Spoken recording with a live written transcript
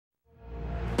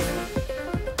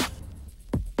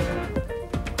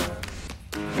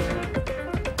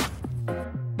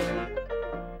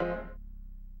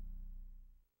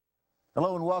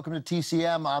Hello and welcome to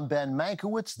TCM. I'm Ben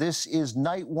Mankiewicz. This is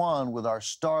night one with our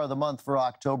star of the month for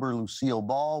October, Lucille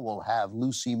Ball. We'll have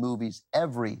Lucy movies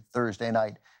every Thursday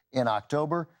night in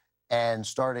October. And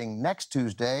starting next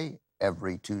Tuesday,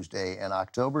 every Tuesday in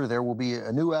October, there will be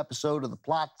a new episode of The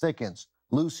Plot Thickens.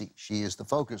 Lucy, she is the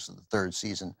focus of the third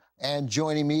season. And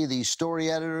joining me, the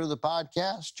story editor of the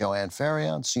podcast, Joanne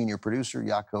Farion, senior producer,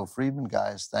 Jaco Friedman.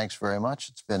 Guys, thanks very much.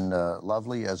 It's been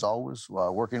lovely, as always,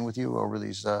 working with you over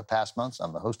these past months.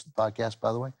 I'm the host of the podcast,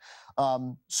 by the way.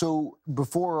 So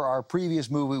before our previous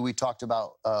movie, we talked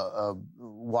about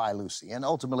why Lucy. And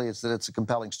ultimately, it's that it's a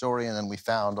compelling story. And then we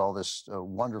found all this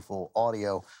wonderful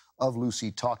audio of Lucy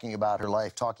talking about her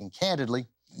life, talking candidly.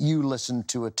 You listened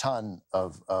to a ton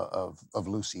of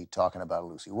Lucy talking about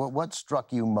Lucy. What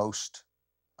struck you most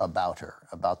about her,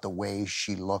 about the way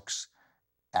she looks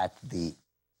at the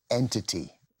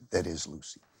entity that is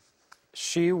Lucy?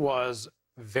 She was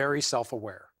very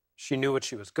self-aware. She knew what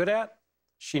she was good at.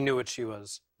 She knew what she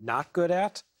was not good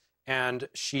at. And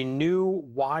she knew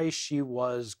why she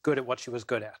was good at what she was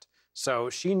good at. So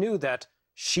she knew that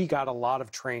she got a lot of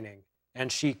training,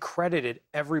 and she credited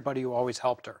everybody who always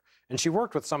helped her. And she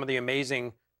worked with some of the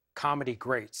amazing comedy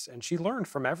greats, and she learned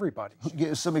from everybody.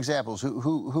 Give some examples.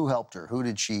 Who helped her? Who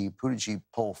did she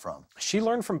pull from? She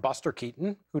learned from Buster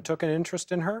Keaton, who took an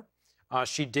interest in her.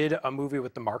 She did a movie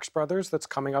with the Marx Brothers that's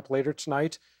coming up later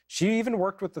tonight. She even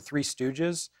worked with the Three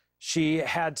Stooges. She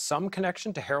had some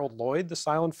connection to Harold Lloyd, the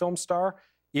silent film star,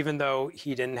 even though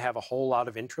he didn't have a whole lot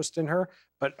of interest in her.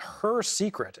 But her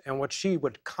secret, and what she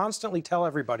would constantly tell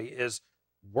everybody, is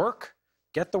work,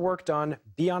 get the work done,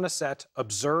 be on a set,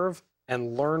 observe,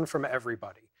 and learn from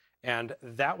everybody. And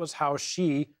that was how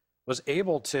she was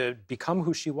able to become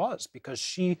who she was, because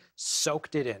she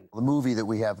soaked it in. The movie that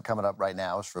we have coming up right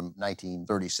now is from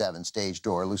 1937, Stage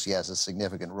Door. Lucy has a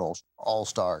significant role.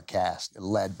 All-star cast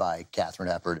led by Katharine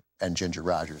Hepburn and Ginger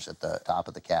Rogers at the top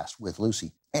of the cast with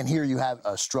Lucy. And here you have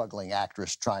a struggling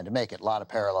actress trying to make it. A lot of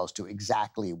parallels to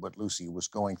exactly what Lucy was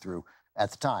going through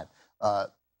at the time.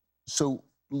 So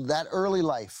that early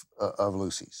life of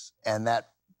Lucy's and that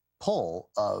pull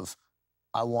of,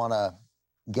 I want to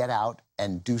get out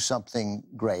and do something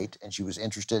great, and she was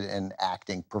interested in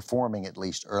acting, performing at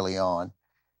least early on,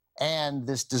 and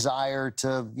this desire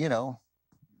to, you know,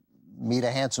 meet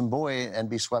a handsome boy and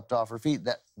be swept off her feet,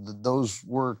 those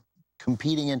were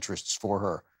competing interests for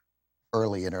her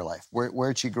early in her life.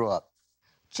 Where'd she grow up?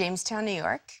 Jamestown, New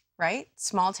York, right?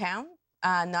 Small town.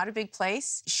 Not a big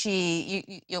place.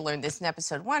 You'll learn this in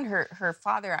episode 1. Her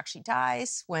father actually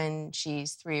dies when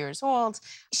she's 3 years old.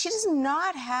 She does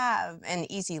not have an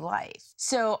easy life.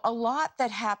 So a lot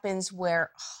that happens where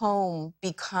home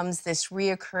becomes this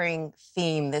reoccurring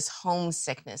theme, this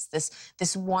homesickness,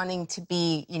 this wanting to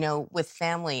be, you know, with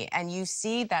family. And you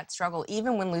see that struggle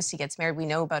even when Lucy gets married. We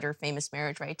know about her famous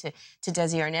marriage, right, to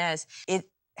Desi Arnaz.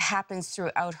 It happens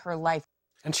throughout her life.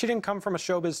 And she didn't come from a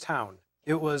showbiz town.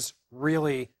 It was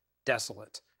really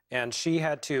desolate. And she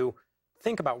had to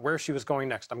think about where she was going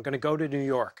next. I'm going to go to New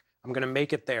York. I'm going to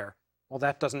make it there. Well,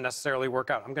 that doesn't necessarily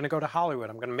work out. I'm going to go to Hollywood.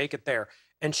 I'm going to make it there.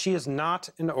 And she is not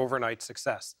an overnight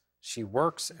success. She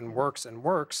works and works and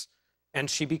works, and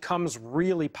she becomes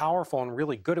really powerful and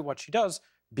really good at what she does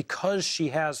because she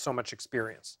has so much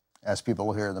experience. As people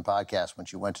will hear in the podcast, when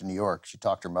she went to New York, she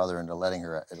talked her mother into letting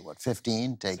her, at what,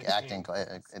 15, take 16. acting,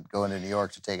 go into New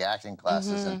York to take acting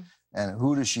classes. And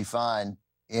who does she find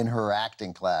in her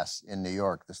acting class in New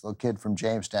York? This little kid from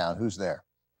Jamestown. Who's there?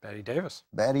 Betty Davis.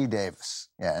 Betty Davis.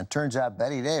 Yeah, and turns out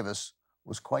Betty Davis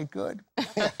was quite good.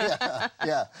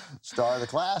 yeah, star of the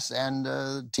class.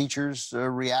 And teachers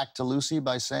react to Lucy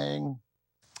by saying,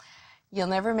 "You'll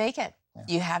never make it. Yeah.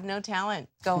 You have no talent.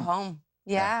 Go home."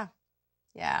 Yeah.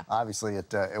 Obviously,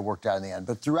 it worked out in the end.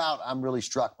 But throughout, I'm really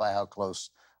struck by how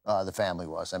close the family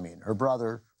was. I mean, her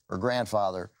brother, her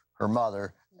grandfather, her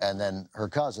mother, and then her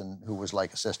cousin, who was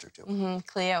like a sister to her.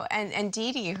 Cleo. And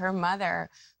Dee Dee, her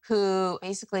mother, who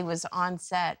basically was on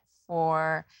set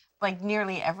for like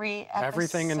nearly every episode.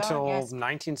 Everything until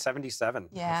 1977,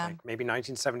 yeah. I think. Maybe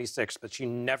 1976, but she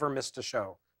never missed a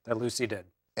show that Lucy did.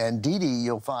 And Dee Dee,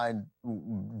 you'll find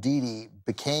Dee Dee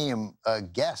became a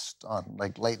guest on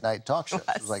like late night talk shows.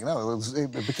 It was like, no,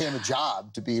 it became a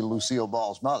job to be Lucille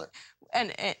Ball's mother.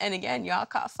 And again,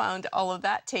 Yakov found all of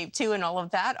that tape too and all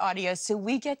of that audio. So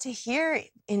we get to hear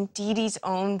in Dee Dee's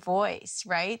own voice,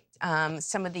 right?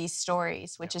 Some of these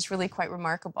stories, which is really quite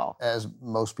remarkable. As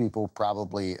most people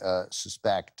probably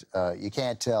suspect, you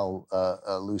can't tell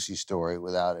Lucy's story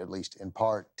without at least in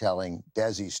part telling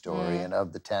Desi's story. And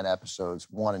of the 10 episodes,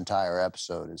 one entire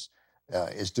episode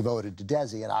is devoted to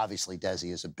Desi. And obviously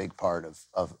Desi is a big part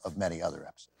of many other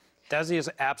episodes. Desi is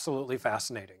absolutely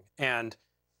fascinating. And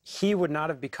he would not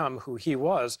have become who he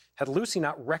was had Lucy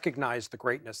not recognized the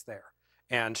greatness there.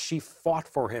 And she fought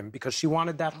for him because she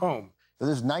wanted that home. So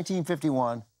this is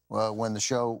 1951 when the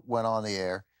show went on the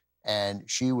air, and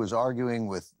she was arguing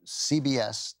with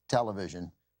CBS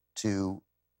television to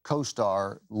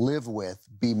co-star, live with,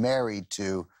 be married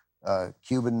to a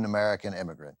Cuban-American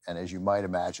immigrant. And as you might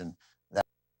imagine, that...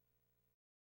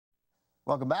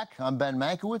 Welcome back. I'm Ben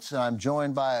Mankiewicz, and I'm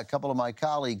joined by a couple of my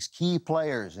colleagues, key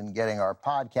players in getting our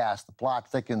podcast, The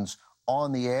Plot Thickens,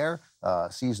 on the air.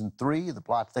 Season 3, The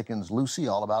Plot Thickens Lucy,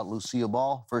 all about Lucille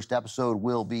Ball. First episode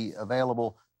will be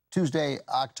available Tuesday,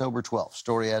 October 12th.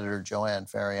 Story editor Joanne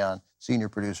Farrion, senior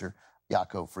producer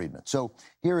Jaco Friedman. So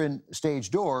here in Stage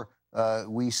Door,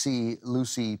 we see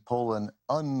Lucy pull an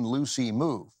un-Lucy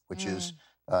move, which is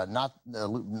not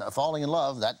falling in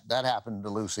love. That happened to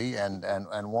Lucy,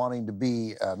 and wanting to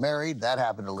be married, that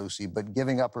happened to Lucy. But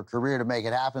giving up her career to make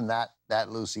it happen, that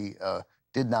Lucy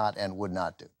did not and would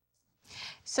not do.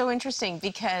 So interesting,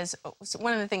 because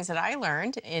one of the things that I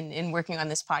learned in working on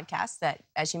this podcast, that,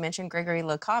 as you mentioned, Gregory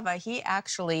LaCava, he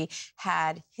actually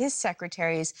had his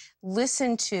secretaries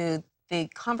listen to the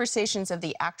conversations of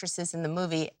the actresses in the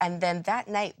movie, and then that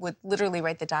night would literally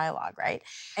write the dialogue, right?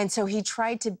 And so he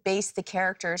tried to base the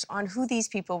characters on who these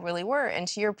people really were. And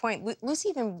to your point, Lucy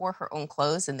even wore her own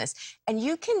clothes in this. And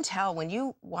you can tell when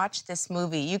you watch this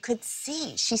movie, you could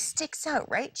see she sticks out,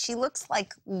 right? She looks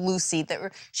like Lucy.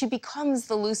 She becomes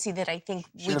the Lucy that I think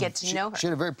we get to know her. She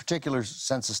had a very particular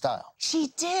sense of style.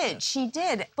 She did.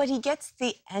 But he gets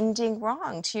the ending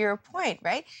wrong, to your point,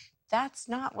 right? That's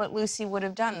not what Lucy would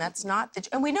have done. That's not the...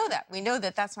 And we know that. We know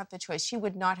that that's not the choice. She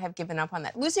would not have given up on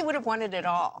that. Lucy would have wanted it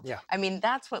all. Yeah. I mean,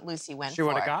 that's what Lucy went for. She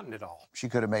would have gotten it all. She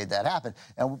could have made that happen.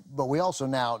 But we also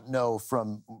now know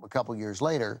from a couple years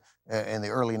later, in the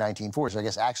early 1940s, I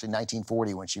guess actually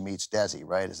 1940 when she meets Desi,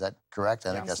 right? Is that correct?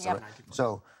 I think that's the right.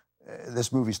 So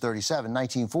this movie's 37.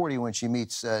 1940 when she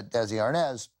meets Desi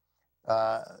Arnaz,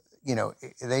 you know,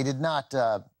 they did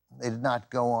not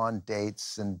go on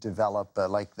dates and develop,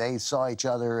 like they saw each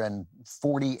other and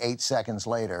 48 seconds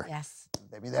later. Yes.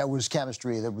 I mean, that was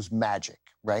chemistry, that was magic,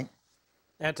 right?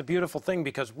 And it's a beautiful thing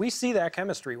because we see that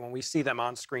chemistry when we see them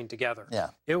on screen together. Yeah.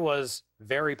 It was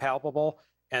very palpable,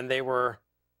 and they were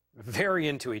very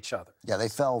into each other. Yeah, they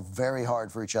fell very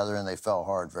hard for each other, and they fell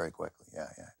hard very quickly.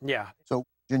 Yeah. So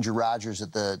Ginger Rogers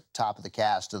at the top of the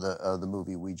cast of the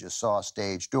movie we just saw,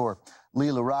 Stage Door.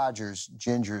 Leela Rogers,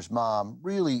 Ginger's mom,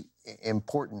 really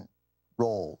important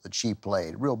role that she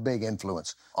played, real big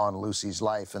influence on Lucy's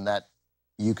life, and that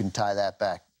you can tie that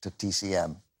back to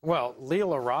TCM. Well,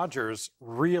 Leela Rogers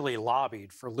really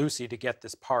lobbied for Lucy to get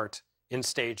this part in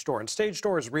Stage Door, and Stage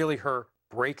Door is really her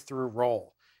breakthrough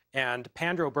role. And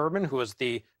Pandro Berman, who was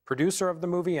the producer of the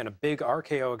movie and a big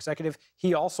RKO executive,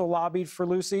 he also lobbied for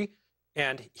Lucy,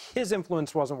 and his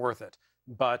influence wasn't worth it.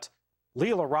 But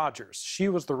Leela Rogers, she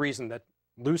was the reason that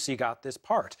Lucy got this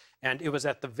part. And it was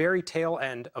at the very tail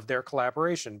end of their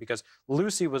collaboration because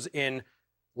Lucy was in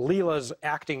Leela's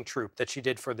acting troupe that she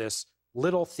did for this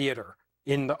little theater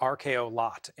in the RKO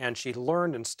lot. And she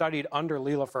learned and studied under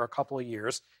Leela for a couple of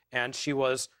years, and she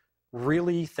was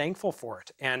really thankful for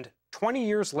it. And 20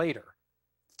 years later,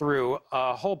 through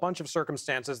a whole bunch of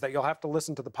circumstances that you'll have to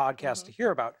listen to the podcast to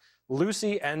hear about,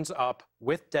 Lucy ends up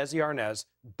with Desi Arnaz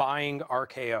buying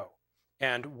RKO.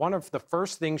 And one of the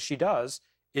first things she does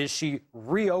is she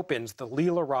reopens the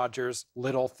Leela Rogers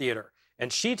Little Theater.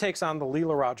 And she takes on the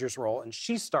Leela Rogers role, and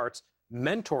she starts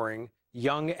mentoring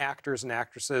young actors and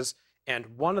actresses.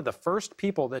 And one of the first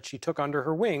people that she took under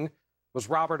her wing was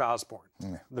Robert Osborne,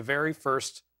 the very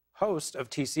first host of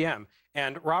TCM.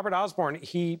 And Robert Osborne,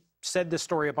 he said this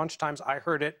story a bunch of times. I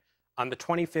heard it on the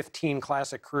 2015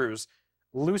 Classic Cruise.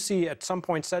 Lucy at some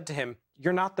point said to him,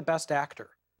 "You're not the best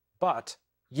actor, but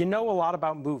you know a lot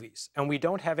about movies, and we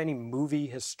don't have any movie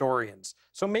historians.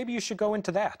 So maybe you should go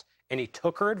into that." And he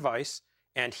took her advice,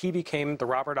 and he became the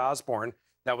Robert Osborne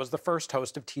that was the first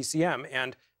host of TCM.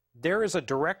 And there is a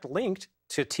direct link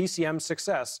to TCM's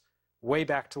success way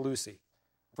back to Lucy.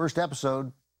 First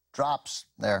episode drops,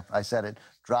 there, I said it,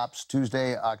 drops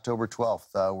Tuesday, October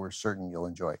 12th. We're certain you'll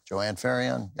enjoy it. Joanne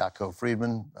Farrion, Jaco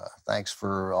Friedman, thanks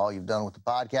for all you've done with the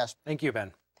podcast. Thank you,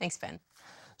 Ben. Thanks, Ben.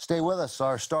 Stay with us.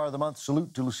 Our Star of the Month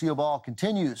salute to Lucille Ball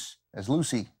continues as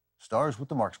Lucy stars with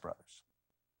the Marx Brothers.